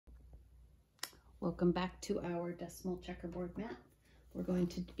Welcome back to our decimal checkerboard math. We're going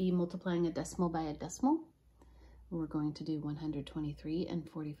to be multiplying a decimal by a decimal. We're going to do 123 and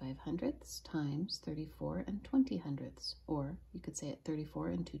 45 hundredths times 34 and 20 hundredths, or you could say it 34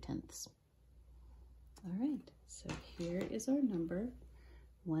 and 2/10. All right, so here is our number,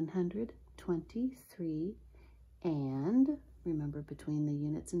 123, and remember between the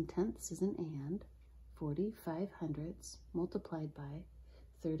units and tenths is an and, 45 hundredths multiplied by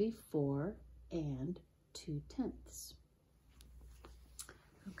 34 and 2/10.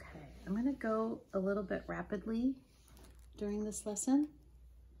 Okay, I'm going to go a little bit rapidly during this lesson.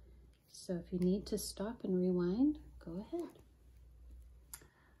 So if you need to stop and rewind, go ahead.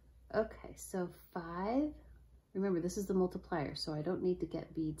 Okay, so 5, remember this is the multiplier, so I don't need to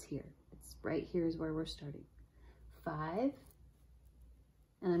get beads here. It's right here is where we're starting. 5,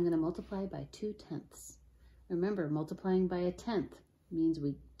 and I'm going to multiply by 2/10. Remember, multiplying by a tenth means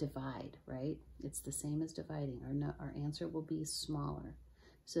we divide, right? It's the same as dividing. Our answer will be smaller.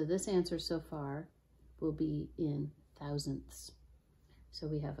 So this answer so far will be in thousandths. So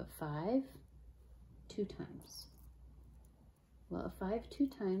we have a 5 2 times. Well, a 5 2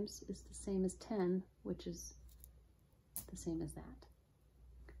 times is the same as 10, which is the same as that.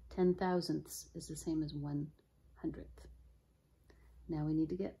 10 thousandths is the same as 1/100th. Now we need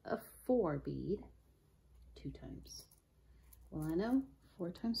to get a 4 bead 2 times. Well, I know 4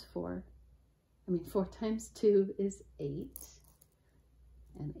 times 2 is 8,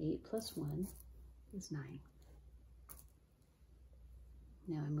 and 8 plus 1 is 9.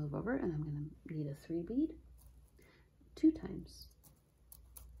 Now I move over and I'm going to need a 3 bead 2 times.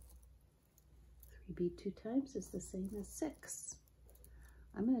 3 bead 2 times is the same as 6.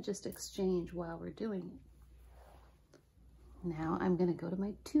 I'm going to just exchange while we're doing it. Now I'm going to go to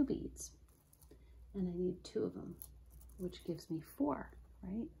my 2 beads, and I need 2 of them, which gives me 4,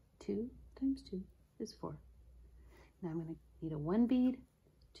 right? 2 times 2 is 4. Now I'm going to need a 1 bead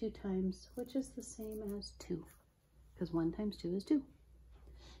 2 times, which is the same as 2, because 1 times 2 is 2.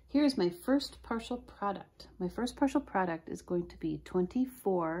 Here's my first partial product. My first partial product is going to be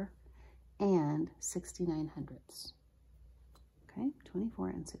 24 and 69 hundredths. Okay, 24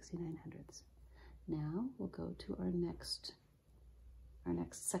 and 69 hundredths. Now we'll go to our next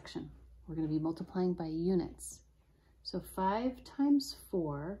section. We're going to be multiplying by units. So 5 times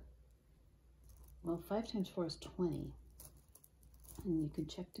 4, well, 5 times 4 is 20. And you can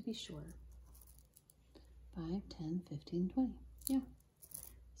check to be sure. 5, 10, 15, 20. Yeah.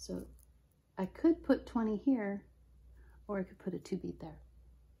 So I could put 20 here, or I could put a 2 bead there.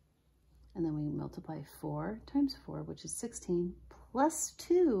 And then we multiply 4 times 4, which is 16, plus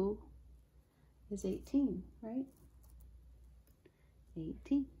 2 is 18, right?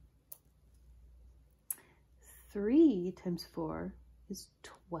 18. 3 times 4 is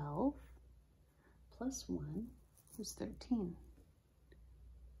 12, plus 1 is 13.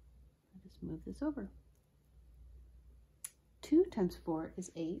 I'll just move this over. 2 times 4 is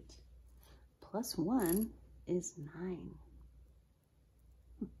 8, plus 1 is 9.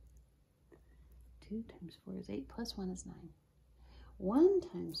 2 times 4 is 8, plus 1 is 9. 1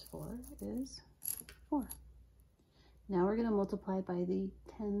 times 4 is 4. Now we're going to multiply by the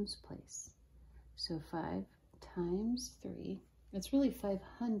tens place. So 5 times 3, it's really 5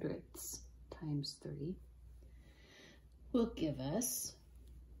 hundredths times 3, will give us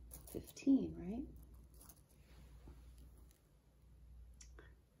 15, right?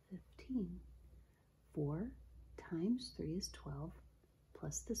 15. 4 times 3 is 12,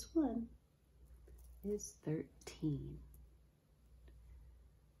 plus this 1 is 13.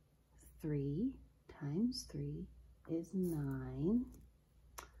 3 times 3 is 9.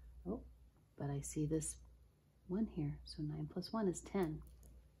 Oh, but I see this 1 here, so 9 plus 1 is 10.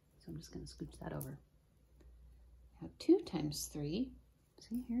 So I'm just going to scooch that over. Now 2 times 3,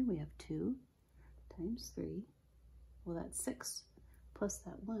 see here we have 2 times 3, well that's 6, plus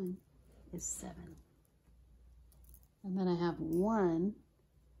that 1 is 7. And then I have 1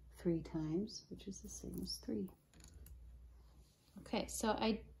 3 times, which is the same as 3. Okay, so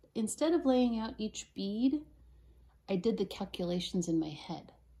instead of laying out each bead, I did the calculations in my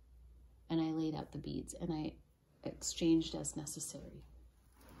head, and I laid out the beads, and I exchanged as necessary.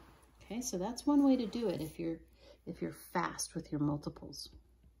 Okay, so that's one way to do it if you're fast with your multiples.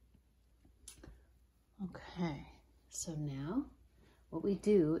 Okay, so now what we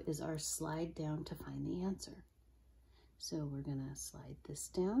do is our slide down to find the answer. So we're going to slide this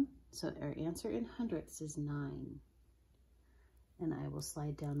down. So our answer in hundredths is 9. And I will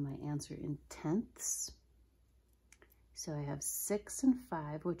slide down my answer in tenths. So I have 6 and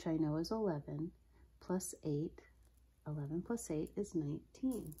 5, which I know is 11, plus 8. 11 plus 8 is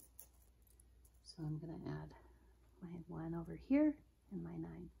 19. So I'm going to add my 1 over here and my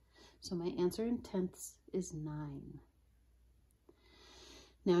 9. So my answer in tenths is 9.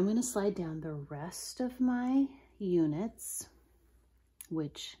 Now I'm going to slide down the rest of my units,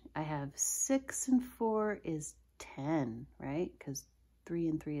 which I have 6 and 4 is 10, right? Because 3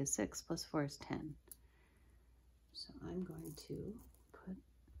 and 3 is 6 plus 4 is 10. So I'm going to put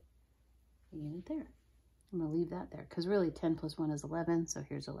a unit there. I'm going to leave that there because really 10 plus 1 is 11, so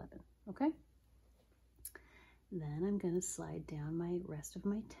here's 11, okay? Then I'm going to slide down my rest of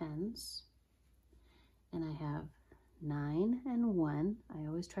my tens, and I have 9 and 1. I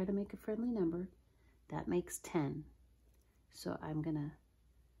always try to make a friendly number. That makes 10. So I'm going to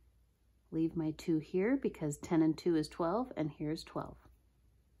leave my 2 here because 10 and 2 is 12, and here's 12.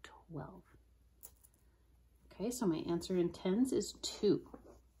 12. Okay, so my answer in tens is 2.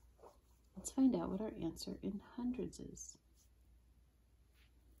 Let's find out what our answer in hundreds is.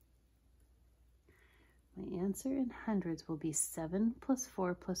 My answer in hundreds will be 7 plus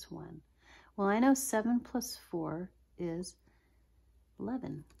 4 plus 1. Well, I know 7 plus 4 is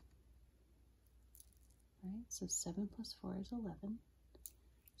 11. Right, so 7 plus 4 is 11.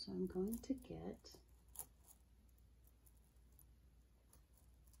 So I'm going to get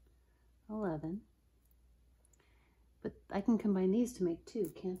 11. But I can combine these to make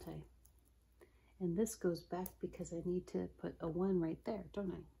 2, can't I? And this goes back because I need to put a 1 right there,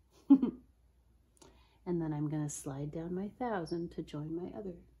 don't I? And then I'm going to slide down my 1,000 to join my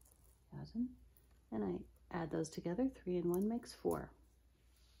other 1,000. And I add those together. 3 and 1 makes 4.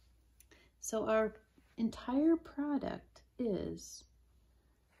 So our entire product is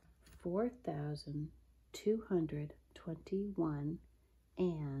 4,221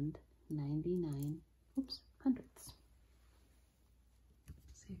 and 99 hundredths.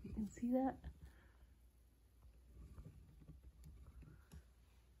 See if you can see that.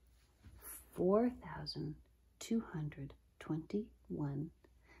 4,221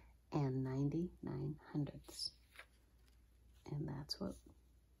 and 99 hundredths. And that's what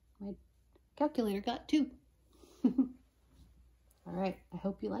my calculator got too. All right, I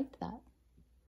hope you liked that.